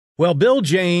Well, Bill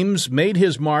James made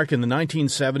his mark in the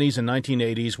 1970s and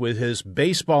 1980s with his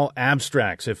baseball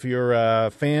abstracts. If you're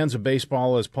fans of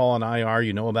baseball, as Paul and I are,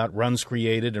 you know about runs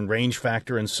created and range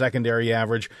factor and secondary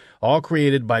average, all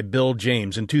created by Bill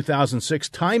James. In 2006,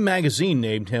 Time magazine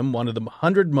named him one of the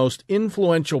 100 most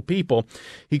influential people.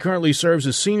 He currently serves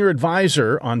as senior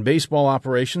advisor on baseball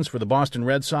operations for the Boston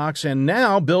Red Sox, and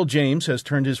now Bill James has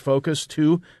turned his focus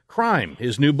to crime.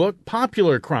 His new book,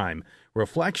 Popular Crime: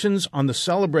 Reflections on the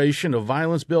Celebration of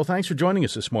Violence. Bill, thanks for joining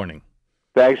us this morning.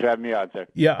 Thanks for having me on, sir.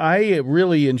 Yeah, I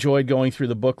really enjoyed going through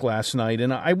the book last night,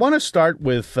 and I want to start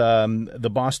with the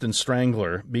Boston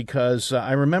Strangler, because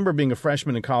I remember being a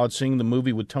freshman in college seeing the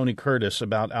movie with Tony Curtis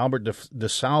about Albert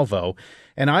DeSalvo,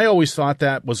 and I always thought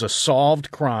that was a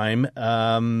solved crime.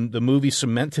 The movie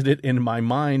cemented it in my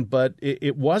mind, but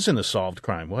it wasn't a solved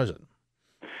crime, was it?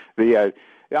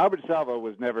 Albert DeSalvo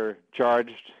was never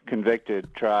charged,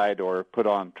 convicted, tried, or put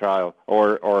on trial,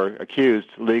 or accused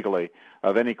legally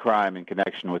of any crime in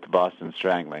connection with the Boston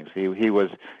Stranglings. He was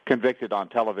convicted on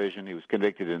television. He was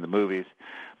convicted in the movies,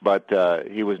 but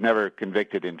he was never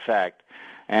convicted in fact.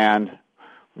 And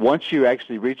once you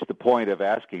actually reach the point of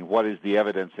asking what is the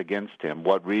evidence against him,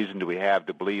 what reason do we have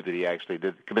to believe that he actually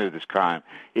committed this crime,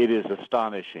 it is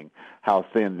astonishing how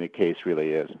thin the case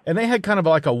really is. And they had kind of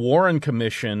like a Warren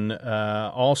Commission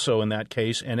also in that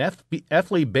case, and F.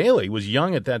 Lee Bailey was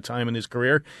young at that time in his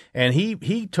career, and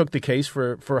he took the case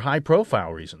for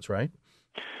high-profile reasons, right?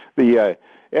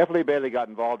 F. Lee Bailey got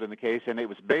involved in the case, and it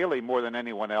was Bailey more than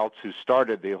anyone else who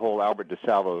started the whole Albert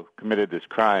DeSalvo committed this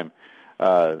crime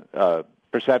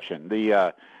perception.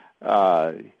 Bailey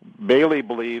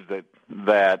believed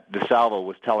that DeSalvo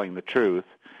was telling the truth,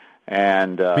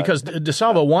 and because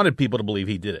DeSalvo wanted people to believe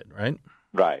he did it, right?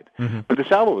 Right. Mm-hmm. But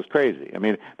DeSalvo was crazy. I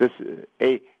mean,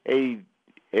 a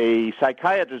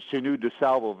psychiatrist who knew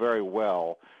DeSalvo very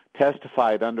well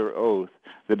testified under oath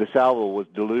that DeSalvo was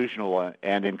delusional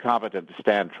and incompetent to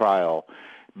stand trial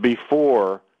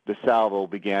before DeSalvo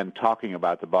began talking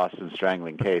about the Boston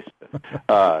Strangling case.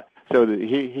 So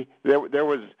there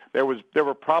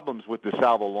were problems with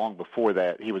DeSalvo long before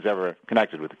that he was ever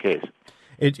connected with the case.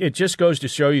 It just goes to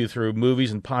show you through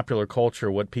movies and popular culture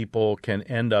what people can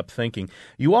end up thinking.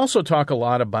 You also talk a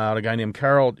lot about a guy named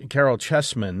Carol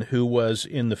Chessman, who was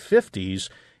in the 50s.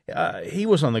 He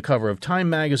was on the cover of Time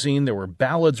magazine. There were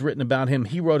ballads written about him.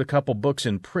 He wrote a couple books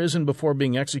in prison before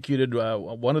being executed.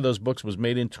 One of those books was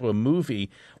made into a movie.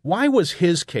 Why was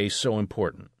his case so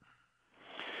important?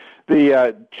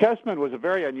 Chessman was a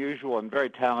very unusual and very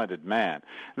talented man.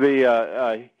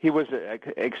 He was an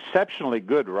exceptionally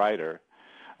good writer,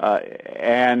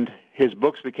 and his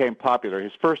books became popular.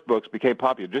 His first books became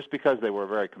popular just because they were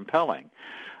very compelling.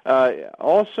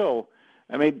 Also,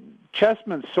 I mean,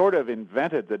 Chessman sort of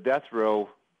invented the death row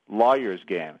lawyer's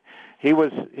game. He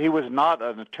was not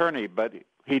an attorney, but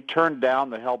he turned down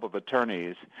the help of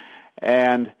attorneys,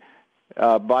 and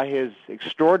by his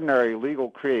extraordinary legal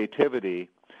creativity,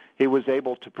 he was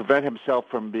able to prevent himself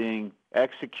from being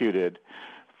executed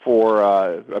for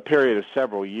a period of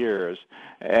several years,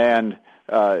 and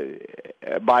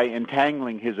by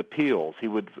entangling his appeals, he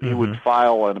would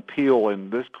file an appeal in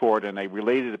this court and a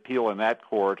related appeal in that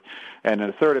court, and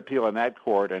a third appeal in that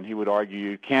court, and he would argue,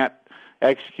 you can't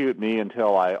execute me until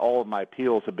all of my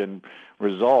appeals have been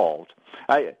resolved.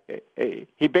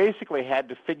 He basically had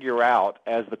to figure out,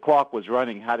 as the clock was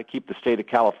running, how to keep the state of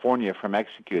California from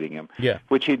executing him,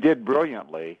 which he did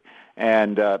brilliantly,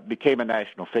 and became a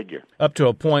national figure. Up to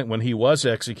a point when he was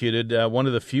executed, one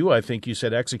of the few, I think you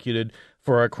said, executed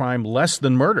for a crime less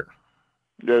than murder.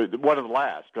 One of the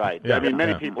last, right? Yeah, I mean,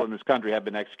 many people in this country have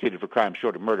been executed for crimes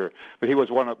short of murder, but he was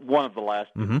one of the last.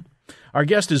 Mm-hmm. Our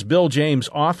guest is Bill James,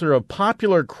 author of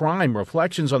Popular Crime: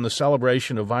 Reflections on the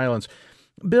Celebration of Violence.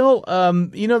 Bill,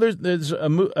 there's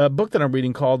a book that I'm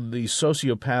reading called The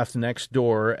Sociopath Next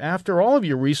Door. After all of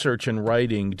your research and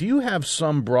writing, do you have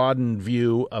some broadened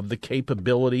view of the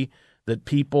capability that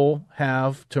people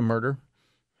have to murder?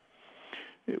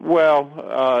 Well,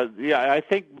 I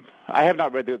think I have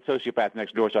not read The Sociopath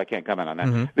Next Door, so I can't comment on that.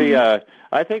 Mm-hmm.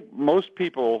 I think most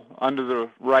people, under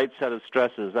the right set of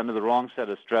stresses, under the wrong set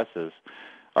of stresses,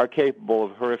 are capable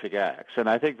of horrific acts, and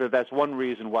I think that's one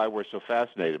reason why we're so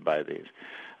fascinated by these.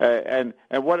 And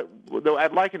though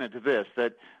I'd liken it to this: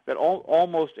 that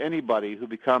almost anybody who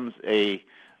becomes a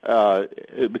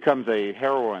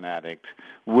heroin addict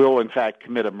will, in fact,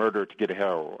 commit a murder to get a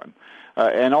heroin.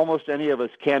 And almost any of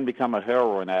us can become a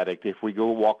heroin addict if we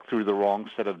go walk through the wrong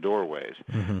set of doorways.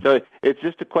 Mm-hmm. So it's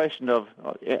just a question of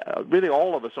really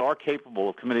all of us are capable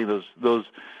of committing those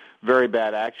very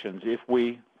bad actions if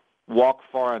we walk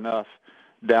far enough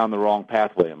down the wrong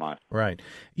pathway in life. Right.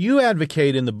 You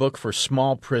advocate in the book for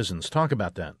small prisons. Talk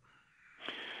about that.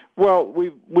 Well,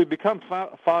 we've become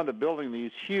fond of building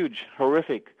these huge,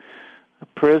 horrific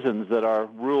prisons that are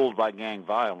ruled by gang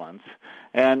violence,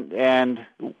 and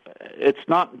it's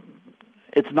not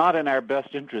in our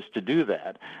best interest to do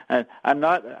that. And I'm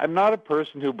not a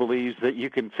person who believes that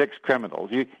you can fix criminals.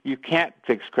 You can't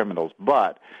fix criminals,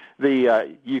 but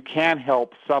you can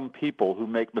help some people who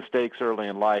make mistakes early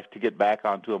in life to get back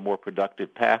onto a more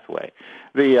productive pathway.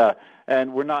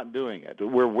 And we're not doing it.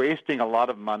 We're wasting a lot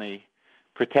of money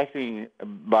protecting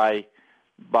by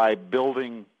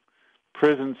building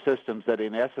prison systems that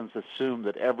in essence assume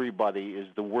that everybody is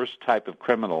the worst type of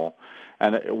criminal,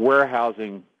 and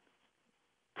warehousing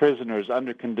prisoners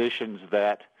under conditions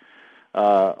that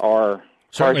are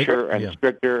harsher and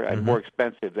stricter and more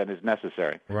expensive than is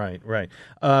necessary. Right.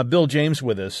 Bill James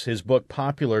with us, his book,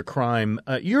 Popular Crime.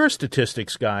 You're a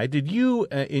statistics guy. Did you,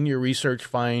 in your research,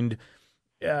 find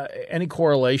any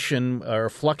correlation or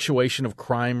fluctuation of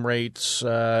crime rates,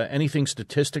 anything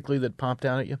statistically that popped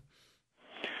out at you?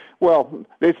 Well,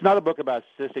 it's not a book about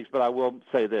statistics, but I will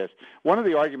say this. One of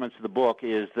the arguments of the book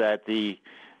is that the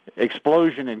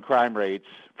explosion in crime rates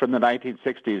from the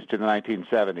 1960s to the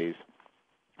 1970s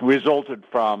resulted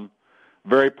from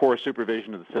very poor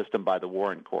supervision of the system by the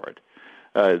Warren Court.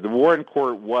 The Warren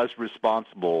Court was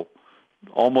responsible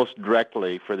almost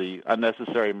directly for the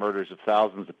unnecessary murders of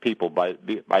thousands of people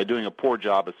by doing a poor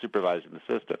job of supervising the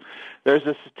system. There's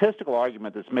a statistical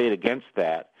argument that's made against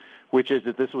that, which is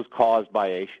that this was caused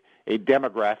by a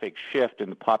demographic shift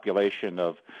in the population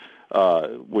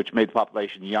which made the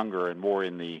population younger and more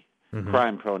in the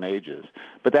crime-prone ages.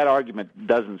 But that argument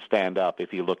doesn't stand up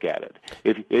if you look at it.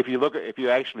 If you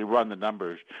actually run the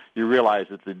numbers, you realize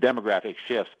that the demographic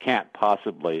shifts can't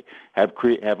possibly have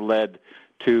led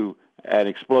to an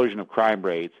explosion of crime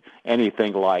rates,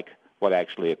 anything like what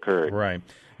actually occurred. Right.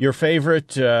 Your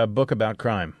favorite book about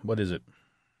crime? What is it?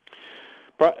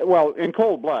 Well, In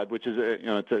Cold Blood, which is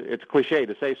it's a cliche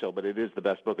to say so, but it is the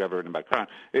best book ever written about crime.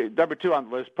 Number 2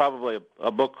 on the list, probably a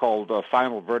book called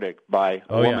Final Verdict by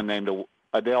a woman named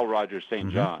Adele Rogers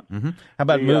St. John. How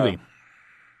about movie?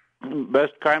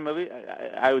 Best crime movie?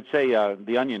 I would say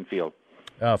The Onion Field.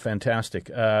 Oh, fantastic!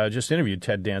 Just interviewed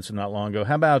Ted Danson not long ago.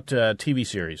 How about TV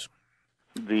series?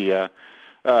 It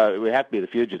would have to be The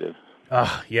Fugitive.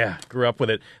 Yeah, grew up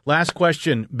with it. Last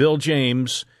question, Bill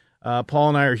James. Paul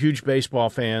and I are huge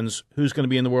baseball fans. Who's going to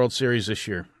be in the World Series this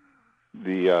year?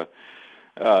 Well,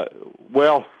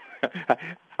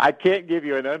 I can't give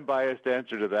you an unbiased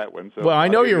answer to that one. So well, I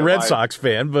know you're a Red Sox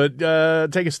fan, but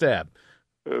take a stab.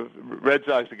 Red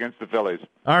Sox against the Phillies.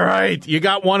 All right. You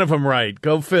got one of them right.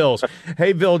 Go Phils.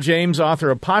 Hey, Bill James,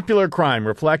 author of Popular Crime,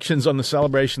 Reflections on the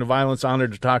Celebration of Violence.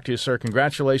 Honored to talk to you, sir.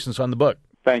 Congratulations on the book.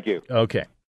 Thank you. Okay.